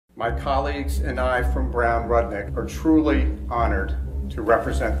My colleagues and I from Brown Rudnick are truly honored to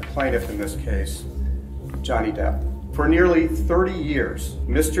represent the plaintiff in this case, Johnny Depp. For nearly 30 years,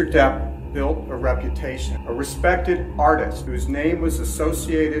 Mr. Depp built a reputation, a respected artist whose name was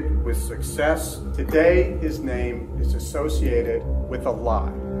associated with success. Today, his name is associated with a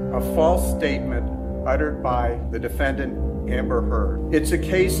lie, a false statement uttered by the defendant, Amber Heard. It's a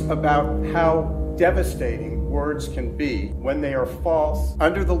case about how devastating words can be when they are false.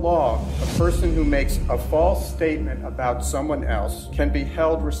 Under the law, a person who makes a false statement about someone else can be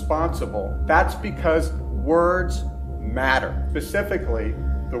held responsible. That's because words matter. Specifically,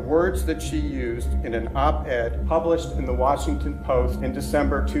 the words that she used in an op-ed published in the Washington Post in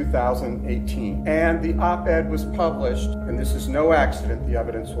December 2018. And the op-ed was published, and this is no accident, the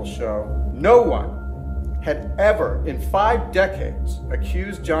evidence will show, no one had ever in 5 decades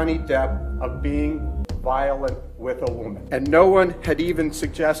accused Johnny Depp of being violent with a woman. And no one had even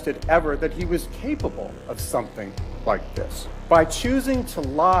suggested ever that he was capable of something like this. By choosing to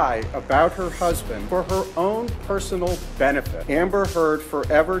lie about her husband for her own personal benefit, Amber Heard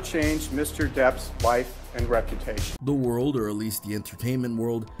forever changed Mr. Depp's life and reputation. The world, or at least the entertainment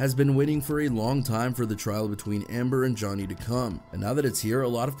world, has been waiting for a long time for the trial between Amber and Johnny to come. And now that it's here, a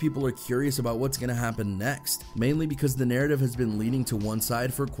lot of people are curious about what's going to happen next, mainly because the narrative has been leaning to one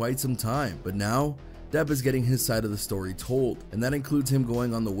side for quite some time. But now, Depp is getting his side of the story told, and that includes him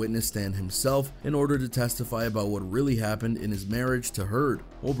going on the witness stand himself in order to testify about what really happened in his marriage to Heard.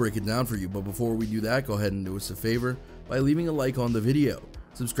 We'll break it down for you, but before we do that, go ahead and do us a favor by leaving a like on the video,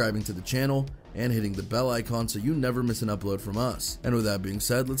 subscribing to the channel, and hitting the bell icon so you never miss an upload from us. And with that being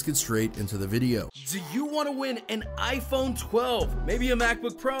said, let's get straight into the video. Do you want to win an iPhone 12, maybe a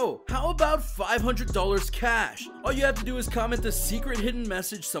MacBook Pro? How about $500 cash? All you have to do is comment the secret hidden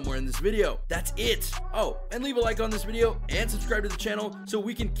message somewhere in this video. That's it. Oh, and leave a like on this video and subscribe to the channel so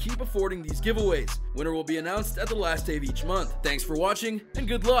we can keep affording these giveaways. Winner will be announced at the last day of each month. Thanks for watching and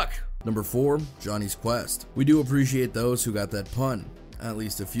good luck. Number 4, Johnny's Quest. We do appreciate those who got that pun. At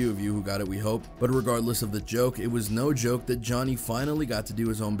least a few of you who got it, we hope. But regardless of the joke, it was no joke that Johnny finally got to do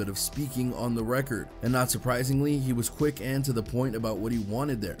his own bit of speaking on the record. And not surprisingly, he was quick and to the point about what he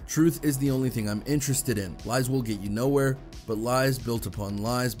wanted there. Truth is the only thing I'm interested in. Lies will get you nowhere, but lies built upon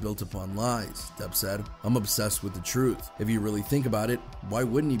lies built upon lies, Depp said. I'm obsessed with the truth. If you really think about it, why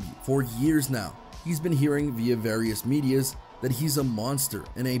wouldn't he be? For years now, he's been hearing via various medias that he's a monster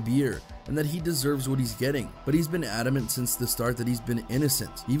and a beer, and that he deserves what he's getting. But he's been adamant since the start that he's been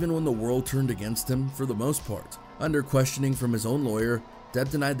innocent, even when the world turned against him for the most part. Under questioning from his own lawyer,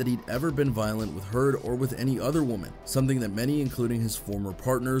 Depp denied that he'd ever been violent with Heard or with any other woman, something that many, including his former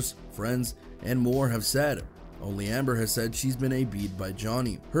partners, friends, and more have said. Only Amber has said she's been AB'd by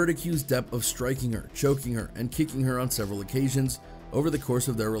Johnny. Heard accused Depp of striking her, choking her, and kicking her on several occasions over the course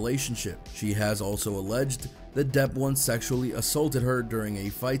of their relationship. She has also alleged that Depp once sexually assaulted her during a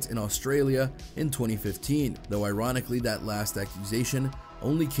fight in Australia in 2015, though ironically that last accusation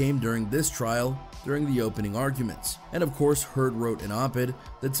only came during this trial during the opening arguments. And of course, Heard wrote an op-ed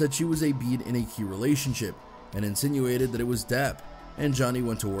that said she was AB'd in a key relationship and insinuated that it was Depp, and Johnny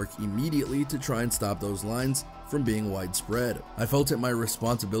went to work immediately to try and stop those lines from being widespread. I felt it my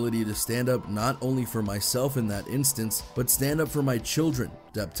responsibility to stand up not only for myself in that instance, but stand up for my children,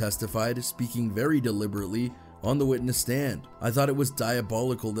 Depp testified, speaking very deliberately on the witness stand. I thought it was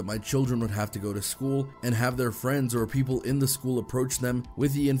diabolical that my children would have to go to school and have their friends or people in the school approach them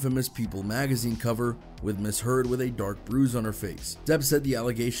with the infamous People magazine cover with Miss Heard with a dark bruise on her face. Depp said the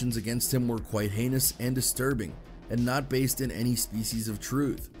allegations against him were quite heinous and disturbing, and not based in any species of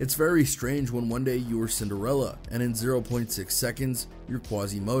truth. It's very strange when one day you were Cinderella, and in 0.6 seconds, you're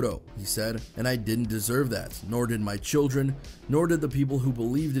Quasimodo, he said, and I didn't deserve that, nor did my children, nor did the people who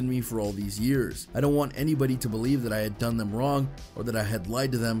believed in me for all these years. I don't want anybody to believe that I had done them wrong, or that I had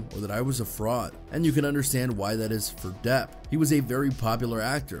lied to them, or that I was a fraud. And you can understand why that is for Depp. He was a very popular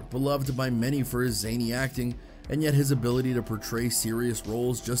actor, beloved by many for his zany acting, and yet his ability to portray serious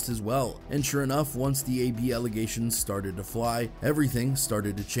roles just as well. And sure enough, once the AB allegations started to fly, everything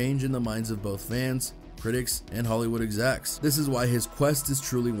started to change in the minds of both fans, critics, and Hollywood execs. This is why his quest is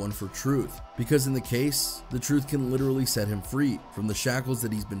truly one for truth, because in the case, the truth can literally set him free from the shackles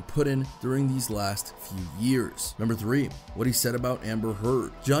that he's been put in during these last few years. Number 3, what he said about Amber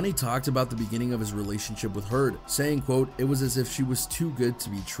Heard. Johnny talked about the beginning of his relationship with Heard, saying, quote, "It was as if she was too good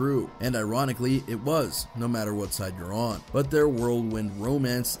to be true." And ironically, it was, no matter what side you're on. But their whirlwind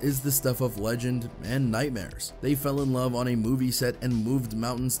romance is the stuff of legend and nightmares. They fell in love on a movie set and moved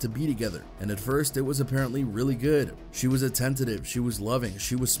mountains to be together. And at first, it was apparently really good. She was attentive, she was loving,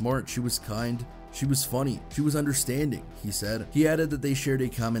 she was smart, she was kind, She was funny. She was understanding, he said. He added that they shared a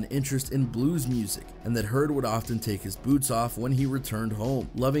common interest in blues music and that Heard would often take his boots off when he returned home.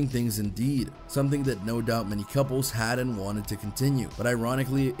 Loving things indeed, something that no doubt many couples had and wanted to continue. But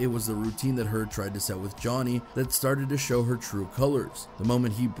ironically, it was the routine that Heard tried to set with Johnny that started to show her true colors. The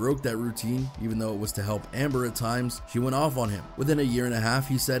moment he broke that routine, even though it was to help Amber at times, she went off on him. Within a year and a half,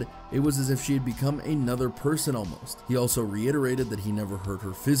 he said it was as if she had become another person almost. He also reiterated that he never hurt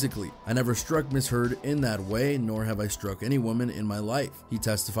her physically. I never struck Miss Heard in that way, nor have I struck any woman in my life. He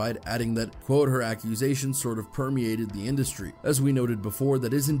testified, adding that, quote, her accusations sort of permeated the industry. As we noted before,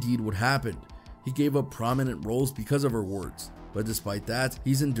 that is indeed what happened. He gave up prominent roles because of her words. But despite that,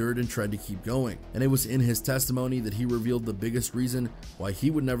 he's endured and tried to keep going. And it was in his testimony that he revealed the biggest reason why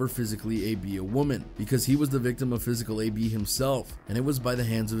he would never physically AB a woman, because he was the victim of physical AB himself, and it was by the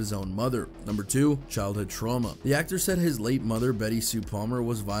hands of his own mother. Number 2, childhood trauma. The actor said his late mother, Betty Sue Palmer,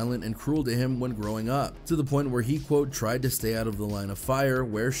 was violent and cruel to him when growing up, to the point where he, quote, tried to stay out of the line of fire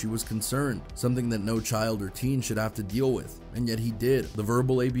where she was concerned, something that no child or teen should have to deal with, and yet he did. The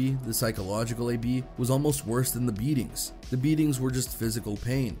verbal AB, the psychological AB, was almost worse than the beatings. The beatings were just physical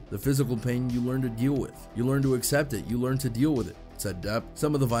pain. The physical pain you learn to deal with. You learn to accept it. You learn to deal with it, said Depp.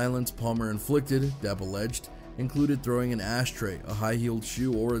 Some of the violence Palmer inflicted, Depp alleged, included throwing an ashtray, a high-heeled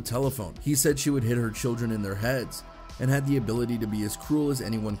shoe, or a telephone. He said she would hit her children in their heads and had the ability to be as cruel as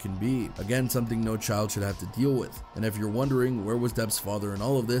anyone can be. Again, something no child should have to deal with. And if you're wondering where was Depp's father in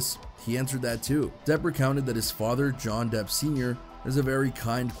all of this, he answered that too. Depp recounted that his father, John Depp Sr., is a very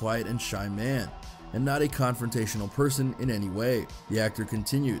kind, quiet, and shy man, and not a confrontational person in any way. The actor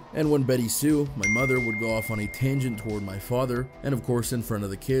continued, and when Betty Sue, my mother, would go off on a tangent toward my father, and of course in front of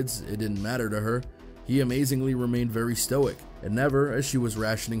the kids, it didn't matter to her, he amazingly remained very stoic, and never, as she was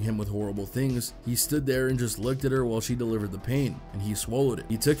rationing him with horrible things, he stood there and just looked at her while she delivered the pain, and he swallowed it.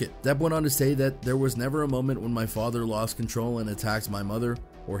 He took it. Depp went on to say that there was never a moment when my father lost control and attacked my mother,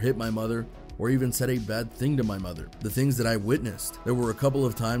 or hit my mother, or even said a bad thing to my mother. The things that I witnessed, there were a couple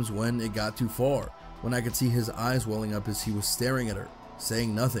of times when it got too far, when I could see his eyes welling up as he was staring at her,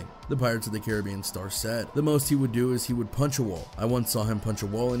 saying nothing, the Pirates of the Caribbean star said. The most he would do is he would punch a wall. I once saw him punch a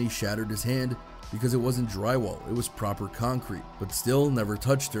wall and he shattered his hand because it wasn't drywall, it was proper concrete. But still, never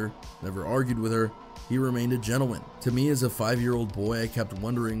touched her, never argued with her. He remained a gentleman. To me, as a 5-year-old boy, I kept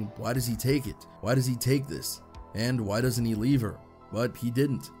wondering, why does he take it? Why does he take this? And why doesn't he leave her? But he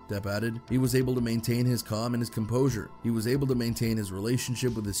didn't, Depp added. He was able to maintain his calm and his composure. He was able to maintain his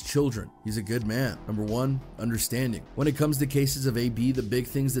relationship with his children. He's a good man. Number 1, understanding. When it comes to cases of AB, the big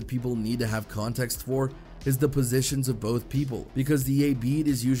things that people need to have context for is the positions of both people, because the AB'd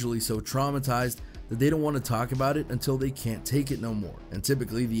is usually so traumatized that they don't want to talk about it until they can't take it no more. And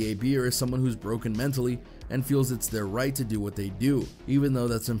typically the AB'er is someone who's broken mentally and feels it's their right to do what they do, even though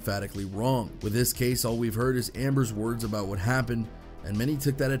that's emphatically wrong. With this case, all we've heard is Amber's words about what happened, and many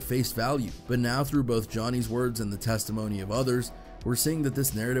took that at face value. But now, through both Johnny's words and the testimony of others, we're seeing that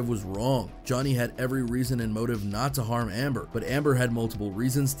this narrative was wrong. Johnny had every reason and motive not to harm Amber, but Amber had multiple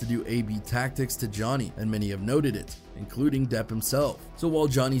reasons to do AB tactics to Johnny, and many have noted it, including Depp himself. So while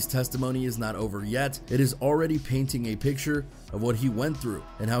Johnny's testimony is not over yet, it is already painting a picture of what he went through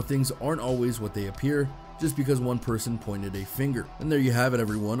and how things aren't always what they appear just because one person pointed a finger. And there you have it,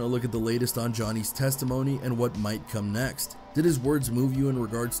 everyone, a look at the latest on Johnny's testimony and what might come next. Did his words move you in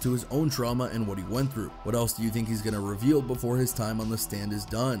regards to his own trauma and what he went through? What else do you think he's going to reveal before his time on the stand is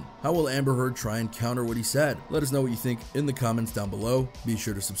done? How will Amber Heard try and counter what he said? Let us know what you think in the comments down below. Be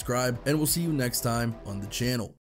sure to subscribe, and we'll see you next time on the channel.